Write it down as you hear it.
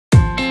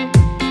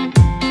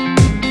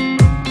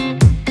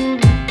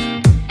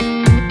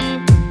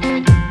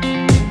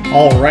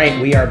All right,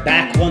 we are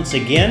back once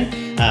again.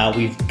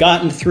 We've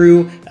gotten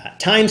through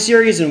time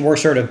series and we're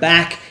sort of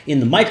back in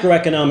the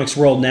microeconomics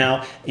world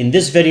now. In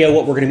this video,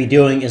 what we're going to be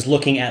doing is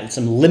looking at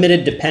some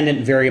limited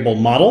dependent variable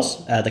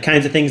models, the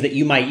kinds of things that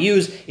you might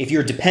use if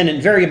your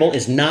dependent variable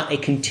is not a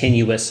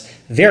continuous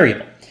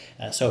variable.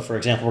 So for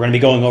example, we're going to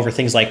be going over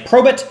things like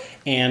Probit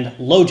and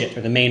Logit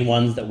are the main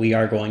ones that we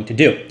are going to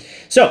do.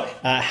 So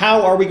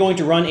how are we going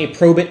to run a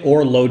Probit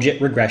or Logit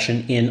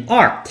regression in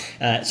R?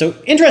 So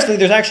interestingly,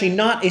 there's actually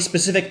not a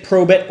specific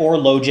Probit or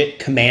Logit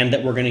command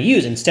that we're going to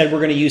use. Instead, we're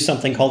going to use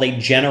something called a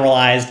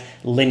generalized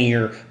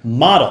linear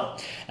model.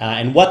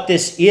 And what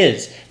this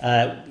is,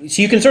 so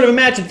you can sort of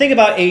imagine, think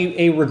about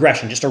a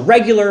regression, just a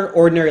regular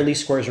ordinary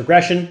least squares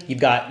regression.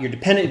 You've got your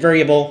dependent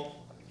variable.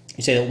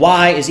 You say that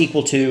y is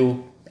equal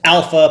to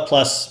alpha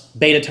plus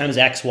beta times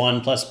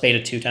x1 plus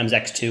beta 2 times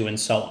x2 and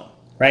so on,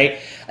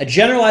 right? A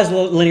generalized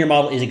linear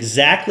model is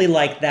exactly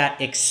like that,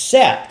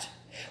 except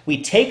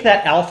we take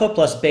that alpha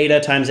plus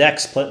beta times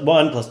x1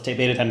 plus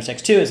beta times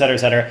x2, et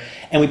cetera,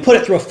 and we put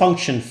it through a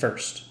function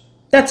first.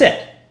 That's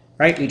it,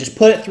 right? We just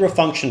put it through a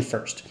function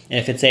first. And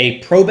if it's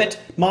a Probit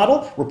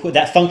model,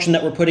 that function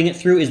that we're putting it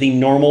through is the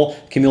normal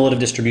cumulative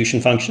distribution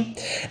function.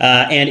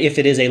 And if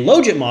it is a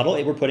Logit model,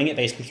 we're putting it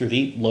basically through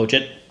the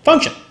Logit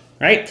function.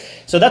 Right?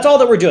 So that's all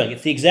that we're doing.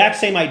 It's the exact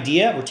same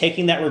idea. We're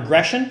taking that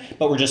regression,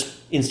 but we're just,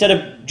 instead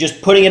of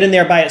just putting it in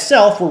there by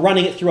itself, we're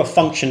running it through a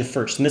function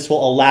first. And this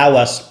will allow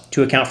us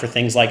to account for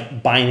things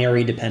like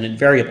binary dependent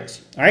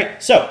variables. All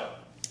right, so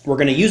we're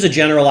going to use a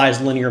generalized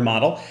linear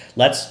model.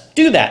 Let's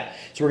do that.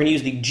 So we're going to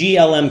use the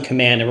GLM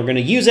command, and we're going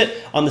to use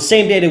it on the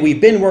same data we've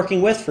been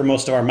working with for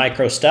most of our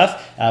micro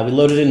stuff. We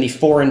loaded in the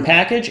foreign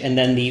package and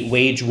then the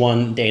wage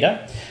one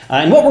data.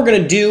 And what we're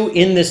going to do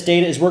in this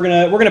data is we're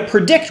going to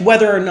predict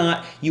whether or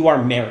not you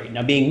are married.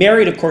 Now, being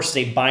married, of course, is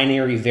a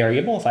binary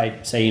variable. If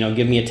I say,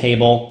 give me a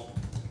table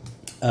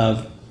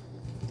of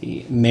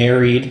the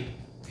married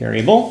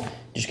variable,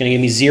 just going to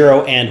give me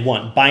 0 and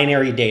 1,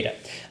 binary data.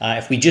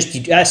 If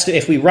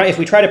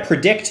we try to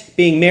predict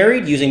being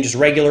married using just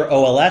regular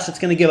OLS, it's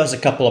going to give us a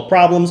couple of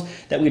problems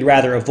that we'd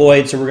rather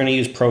avoid. So we're going to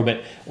use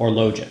Probit or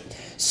Logit.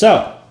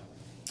 So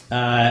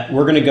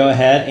we're going to go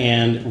ahead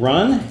and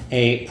run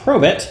a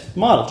Probit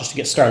model just to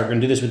get started. We're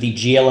going to do this with the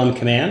GLM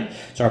command.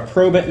 So our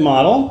Probit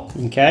model,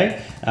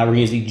 okay, we're going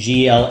to use the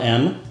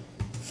GLM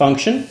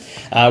function.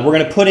 We're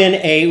going to put in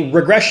a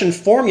regression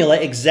formula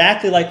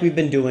exactly like we've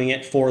been doing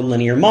it for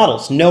linear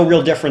models. No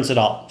real difference at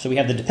all. So we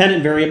have the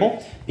dependent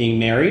variable being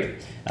married.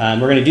 We're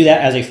going to do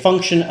that as a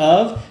function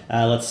of,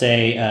 let's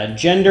say,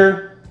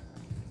 gender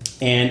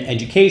and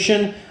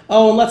education.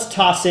 Oh, and let's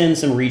toss in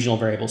some regional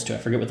variables too. I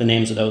forget what the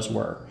names of those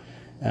were.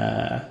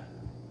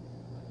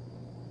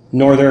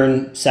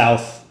 Northern,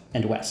 south,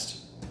 and west.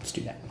 Let's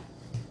do that.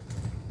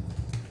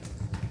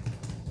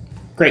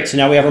 Great, so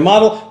now we have our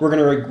model. We're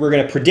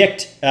gonna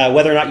predict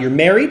whether or not you're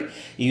married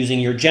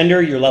using your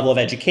gender, your level of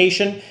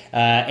education,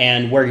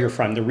 and where you're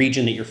from, the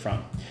region that you're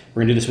from.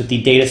 We're gonna do this with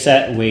the data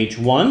set wage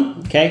one.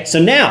 Okay,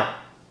 so now,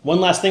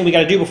 one last thing we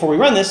gotta do before we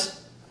run this.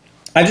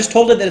 I've just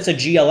told it that it's a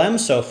GLM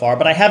so far,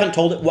 but I haven't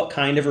told it what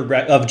kind of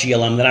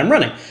GLM that I'm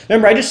running.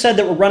 Remember, I just said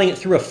that we're running it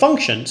through a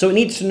function, so it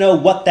needs to know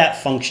what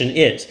that function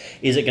is.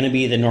 Is it going to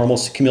be the normal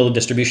cumulative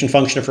distribution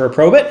function for a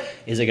Probit?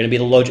 Is it going to be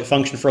the Logit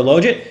function for a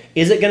Logit?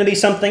 Is it going to be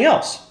something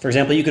else? For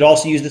example, you could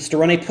also use this to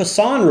run a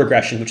Poisson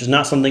regression, which is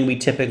not something we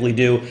typically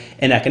do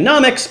in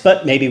economics,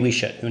 but maybe we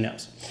should. Who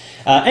knows?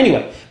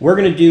 Anyway, we're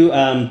going to do,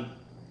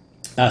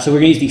 so we're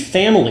going to use the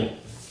family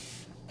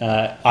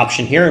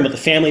option here, and what the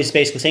family is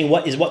basically saying,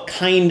 what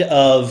kind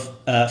of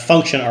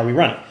function are we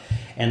running?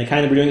 And the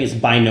kind that we're doing is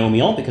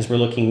binomial, because we're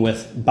looking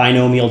with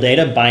binomial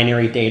data,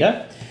 binary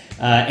data.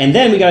 And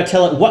then we got to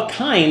tell it what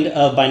kind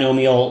of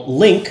binomial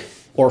link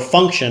or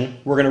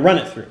function we're going to run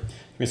it through.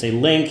 We're going to say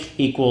link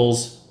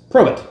equals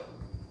Probit.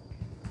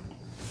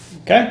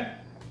 Okay?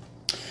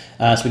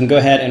 So we can go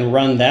ahead and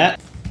run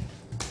that.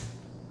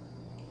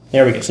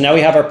 There we go. So now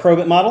we have our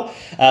Probit model.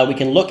 We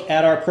can look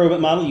at our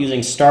Probit model using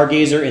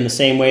Stargazer in the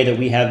same way that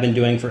we have been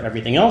doing for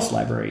everything else.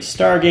 Library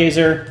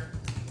Stargazer.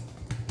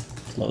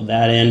 Let's load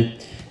that in.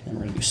 And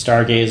we're going to do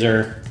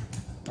Stargazer,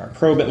 our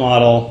Probit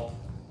model,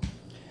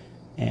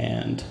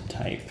 and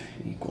type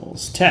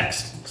equals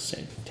text. So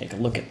take a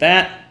look at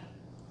that.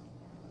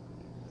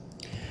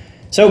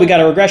 So we got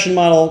a regression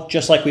model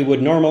just like we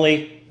would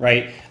normally,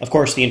 right? Of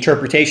course, the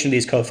interpretation of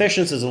these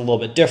coefficients is a little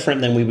bit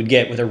different than we would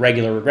get with a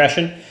regular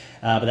regression.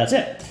 But that's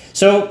it.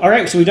 So, all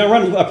right, so we don't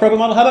run a Probit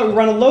model. How about we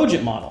run a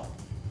Logit model?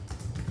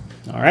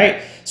 All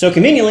right, so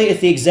conveniently,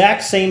 it's the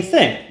exact same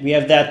thing. We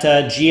have that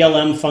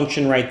GLM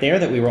function right there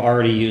that we were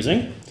already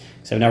using.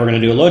 So now we're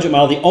going to do a Logit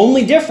model. The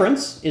only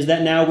difference is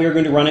that now we're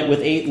going to run it with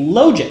a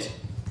Logit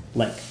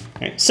link.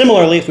 Right?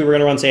 Similarly, if we were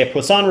going to run, say, a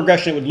Poisson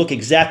regression, it would look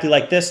exactly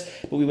like this,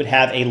 but we would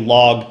have a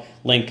log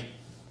link.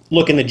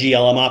 Look in the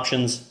GLM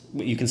options.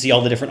 You can see all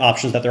the different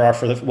options that there are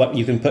for what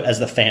you can put as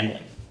the family.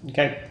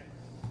 Okay.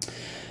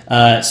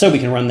 So we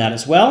can run that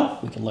as well.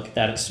 We can look at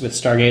that with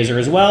Stargazer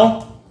as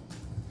well.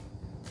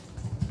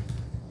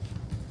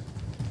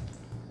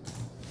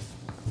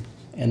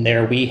 And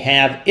there we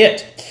have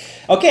it.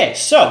 Okay,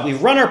 so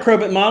we've run our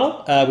Probit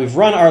model, we've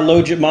run our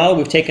Logit model,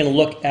 we've taken a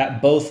look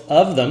at both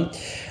of them.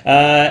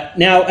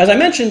 Now, as I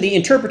mentioned, the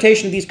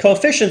interpretation of these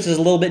coefficients is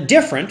a little bit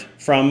different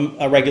from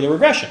a regular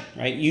regression,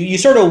 right? You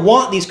sort of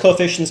want these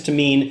coefficients to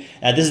mean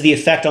this is the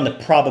effect on the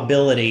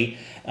probability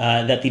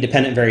that the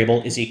dependent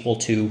variable is equal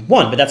to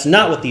 1, but that's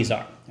not what these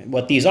are.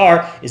 What these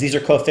are is these are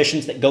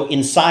coefficients that go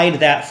inside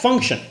that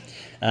function.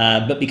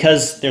 But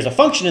because there's a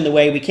function in the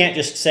way, we can't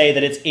just say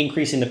that it's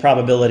increasing the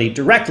probability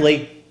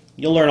directly.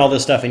 You'll learn all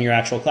this stuff in your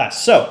actual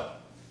class. So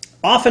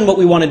often what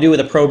we want to do with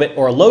a Probit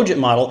or a Logit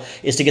model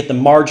is to get the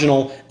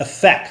marginal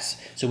effects.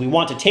 So we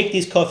want to take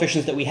these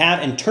coefficients that we have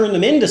and turn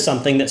them into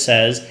something that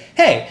says,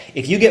 hey,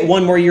 if you get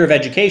one more year of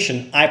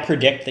education, I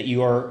predict that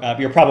your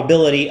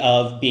probability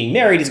of being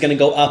married is going to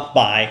go up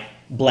by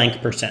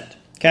blank %.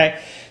 Okay?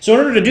 So in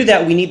order to do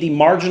that, we need the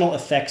marginal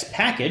effects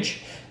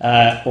package,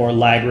 or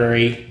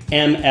library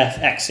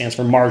MFX, stands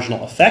for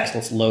marginal effects.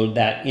 Let's load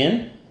that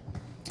in.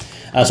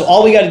 So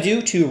all we got to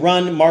do to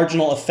run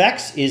marginal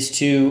effects is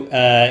to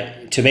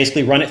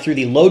basically run it through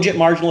the Logit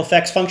marginal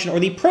effects function or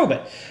the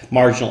Probit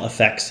marginal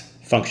effects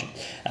function.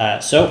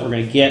 So we're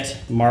going to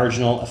get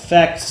marginal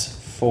effects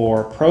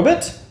for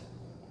Probit.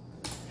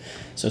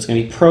 So it's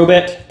going to be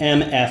Probit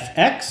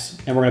MFX,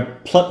 and we're going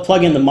to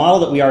plug in the model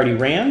that we already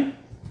ran.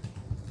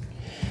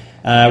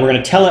 We're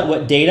going to tell it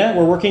what data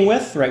we're working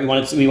with, right? We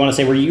want to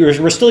say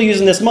we're still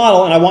using this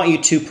model, and I want you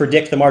to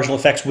predict the marginal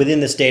effects within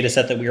this data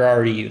set that we are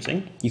already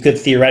using. You could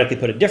theoretically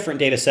put a different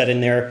data set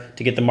in there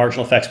to get the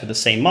marginal effects with the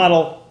same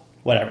model,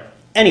 whatever.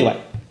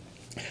 Anyway,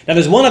 now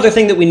there's one other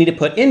thing that we need to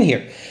put in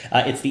here.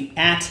 It's the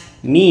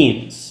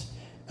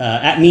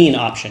 @mean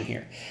option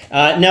here.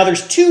 Now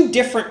there's two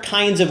different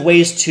kinds of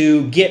ways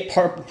to get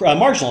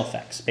marginal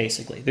effects,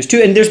 basically. There's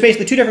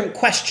basically two different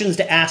questions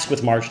to ask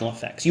with marginal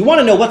effects. You want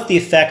to know what's the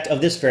effect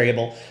of this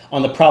variable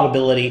on the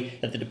probability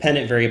that the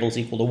dependent variable is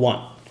equal to 1,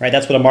 right?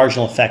 That's what a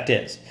marginal effect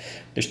is.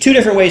 There's two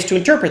different ways to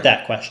interpret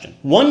that question.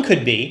 One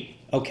could be,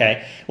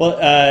 okay, well,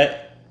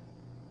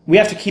 we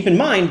have to keep in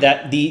mind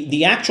that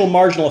the actual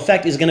marginal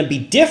effect is going to be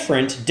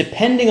different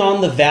depending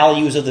on the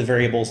values of the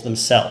variables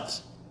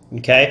themselves.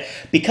 Okay,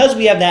 because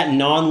we have that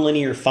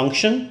nonlinear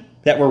function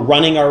that we're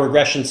running our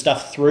regression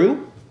stuff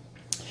through,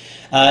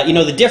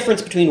 the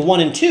difference between 1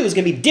 and 2 is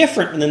going to be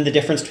different than the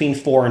difference between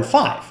 4 and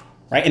 5,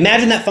 right?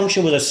 Imagine that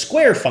function was a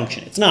square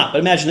function. It's not, but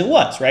imagine it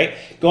was, right?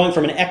 Going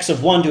from an x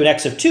of 1 to an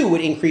x of 2 would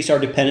increase our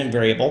dependent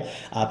variable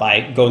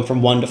by going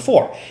from 1 to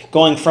 4.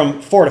 Going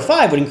from 4 to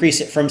 5 would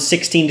increase it from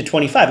 16 to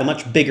 25, a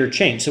much bigger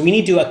change. So we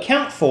need to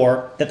account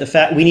for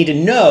that we need to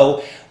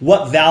know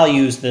what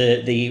values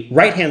the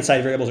right-hand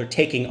side variables are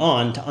taking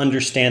on to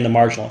understand the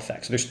marginal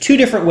effect. So there's two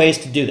different ways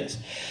to do this.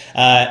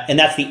 And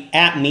that's the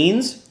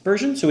 @means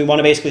version. So we want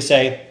to basically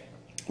say,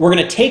 we're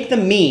going to take the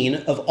mean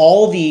of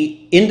all the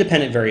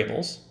independent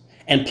variables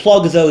and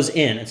plug those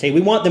in and say,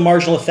 we want the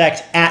marginal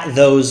effect at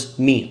those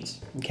means.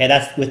 Okay,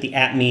 that's with the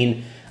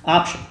 @mean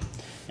option.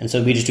 And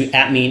so we just do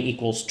 @mean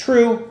equals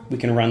true. We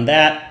can run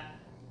that.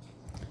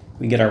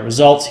 We get our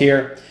results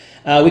here.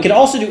 We could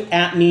also do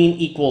 @mean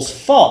equals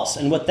false,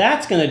 and what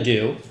that's going to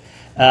do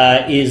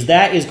is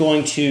that is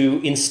going to,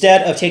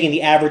 instead of taking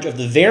the average of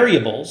the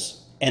variables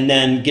and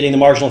then getting the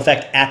marginal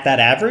effect at that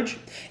average,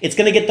 it's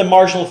going to get the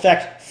marginal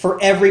effect for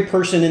every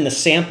person in the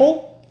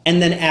sample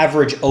and then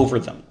average over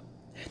them.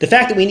 The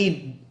fact that we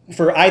need,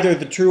 for either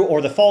the true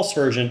or the false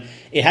version,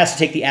 it has to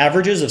take the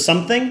averages of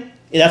something.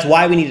 That's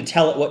why we need to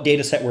tell it what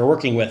data set we're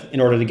working with in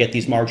order to get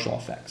these marginal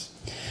effects.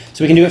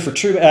 So we can do it for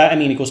true,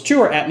 @mean equals true,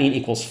 or @mean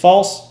equals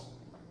false.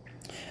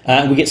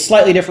 We get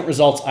slightly different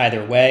results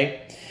either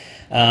way.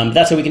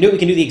 That's what we can do. We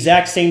can do the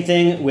exact same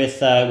thing with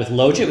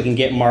Logit. We can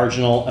get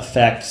marginal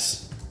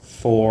effects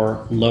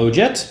for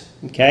Logit.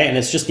 Okay, and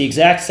it's just the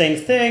exact same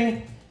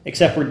thing,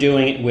 except we're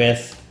doing it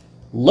with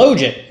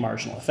Logit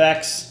marginal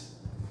effects.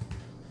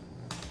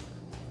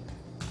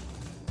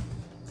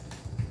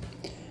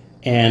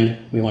 And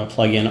we want to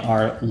plug in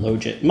our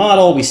Logit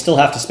model. We still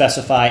have to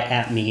specify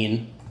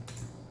 @mean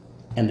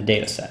and the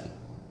data set.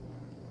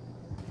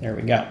 There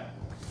we go.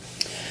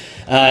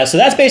 So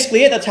that's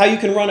basically it. That's how you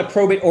can run a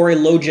Probit or a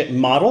Logit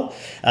model,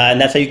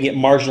 and that's how you can get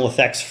marginal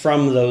effects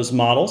from those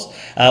models.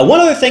 One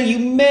other thing you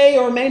may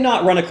or may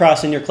not run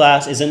across in your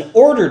class is an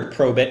ordered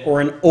Probit or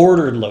an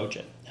ordered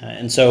Logit.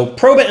 And so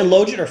Probit and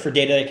Logit are for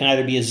data that can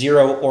either be a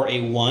 0 or a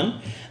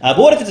 1. But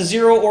what if it's a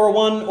 0 or a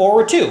 1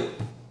 or a 2?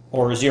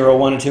 Or a 0,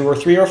 1, 2, or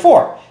 3, or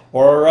 4?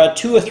 Or a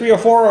 2, a 3, or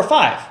 4, or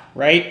 5,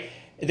 right?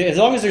 As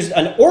long as there's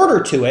an order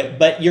to it,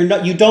 but you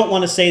don't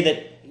want to say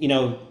that,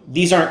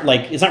 these aren't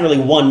like, it's not really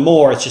one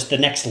more, it's just the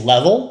next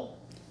level.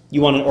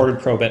 You want an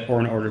ordered Probit or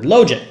an ordered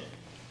Logit.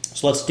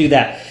 So let's do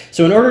that.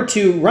 So in order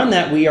to run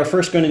that, we are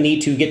first going to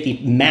need to get the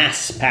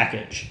mass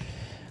package.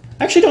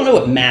 I actually don't know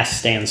what mass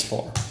stands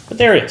for, but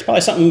there it is.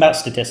 Probably something about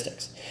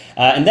statistics.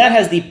 And that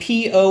has the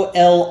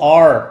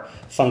polr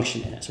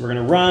function in it. So we're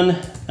going to run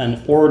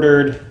an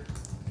ordered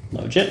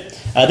Logit.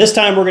 This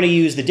time we're going to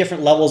use the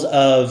different levels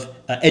of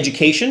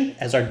education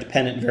as our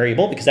dependent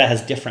variable because that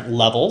has different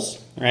levels,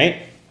 right?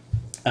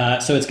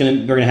 So we're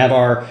going to have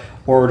our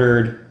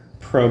ordered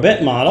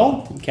Probit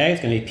model. Okay,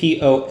 it's going to be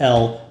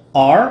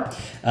polr.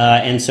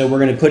 And so we're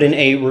going to put in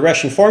a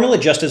regression formula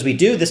just as we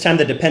do. This time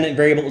the dependent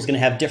variable is going to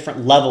have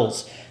different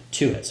levels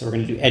to it. So we're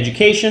going to do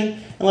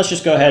education, and let's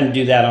just go ahead and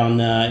do that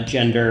on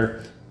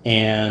gender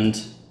and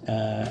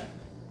the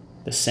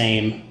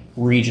same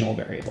regional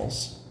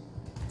variables.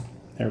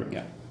 There we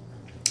go.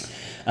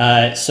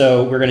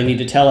 So we're going to need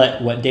to tell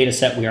it what data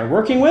set we are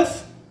working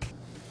with.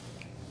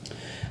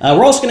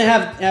 We're also going to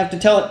have to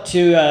tell it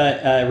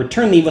to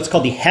return what's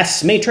called the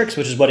Hess matrix,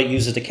 which is what it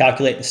uses to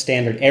calculate the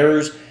standard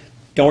errors.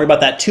 Don't worry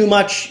about that too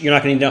much. You're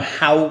not going to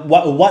know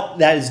what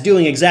that is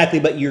doing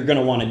exactly, but you're going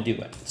to want to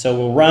do it. So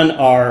we'll run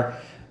our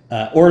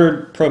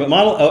ordered Probit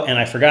model. Oh, and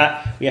I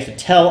forgot, we have to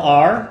tell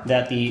R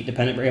that the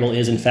dependent variable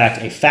is in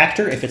fact a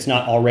factor if it's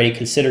not already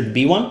considered to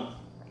be one.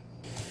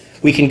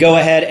 We can go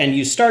ahead and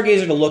use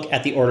Stargazer to look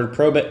at the ordered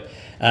Probit,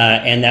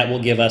 and that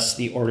will give us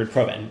the ordered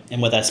Probit.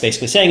 And what that's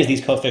basically saying is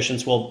these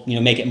coefficients will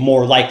make it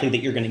more likely that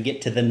you're going to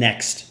get to the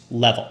next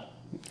level,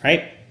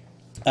 right?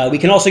 We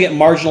can also get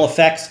marginal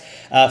effects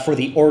for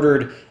the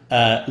ordered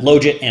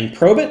Logit and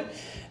Probit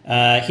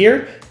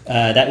here.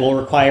 That will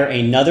require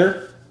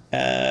another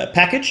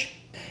package.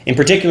 In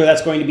particular,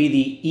 that's going to be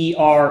the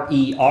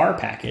ERER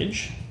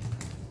package.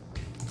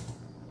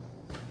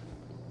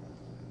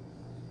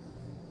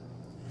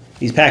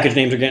 These package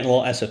names are getting a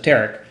little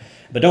esoteric,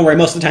 but don't worry,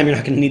 most of the time you're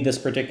not going to need this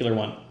particular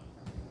one.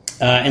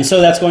 And so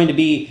that's going to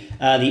be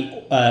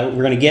we're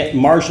going to get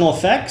marginal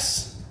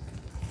effects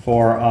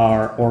for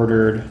our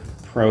ordered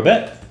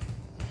Probit.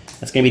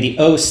 That's going to be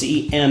the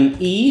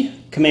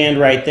ocME command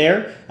right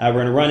there. We're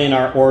going to run in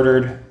our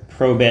ordered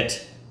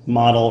Probit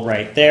model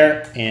right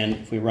there, and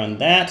if we run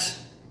that,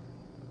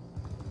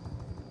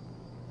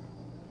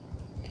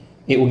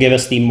 it will give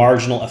us the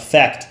marginal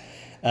effect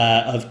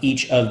of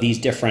each of these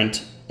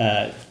different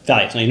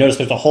values. Now you notice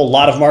there's a whole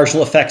lot of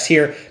marginal effects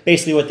here.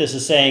 Basically what this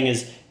is saying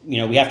is,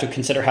 we have to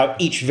consider how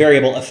each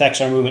variable affects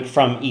our movement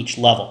from each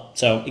level.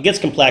 So it gets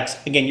complex.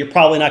 Again, you're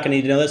probably not going to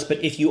need to know this,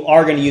 but if you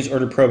are going to use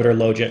ordered Probit or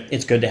Logit,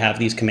 it's good to have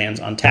these commands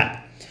on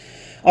tap.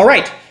 All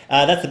right,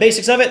 that's the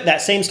basics of it.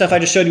 That same stuff I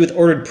just showed you with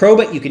ordered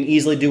Probit, you can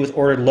easily do with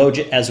ordered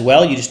Logit as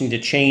well. You just need to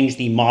change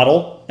the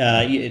model.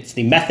 It's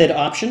the method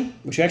option,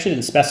 which we actually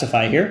didn't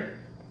specify here.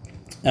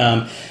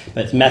 But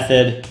it's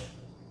method.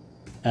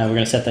 We're going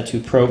to set that to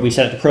Probit. We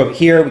set it to Probit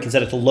here. We can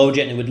set it to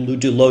Logit, and it would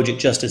do Logit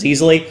just as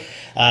easily.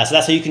 So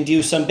that's how you can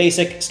do some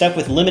basic stuff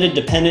with limited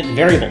dependent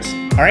variables.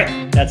 All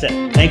right, that's it.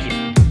 Thank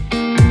you.